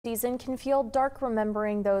Season can feel dark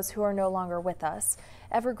remembering those who are no longer with us.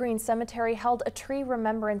 Evergreen Cemetery held a tree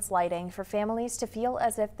remembrance lighting for families to feel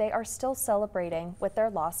as if they are still celebrating with their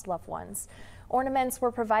lost loved ones. Ornaments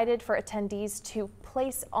were provided for attendees to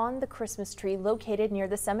place on the Christmas tree located near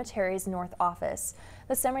the cemetery's north office.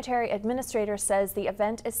 The cemetery administrator says the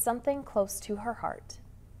event is something close to her heart.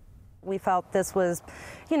 We felt this was,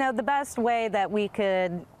 the best way that we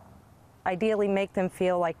could ideally make them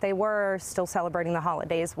feel like they were still celebrating the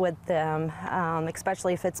holidays with them,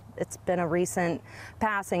 especially if it's been a recent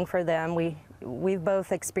passing for them. We've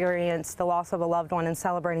both experienced the loss of a loved one and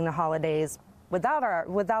celebrating the holidays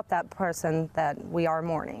without that person that we are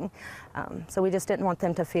mourning. So we just didn't want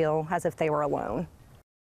them to feel as if they were alone.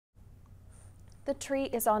 The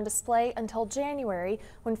tree is on display until January,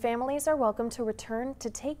 when families are welcome to return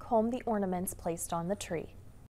to take home the ornaments placed on the tree.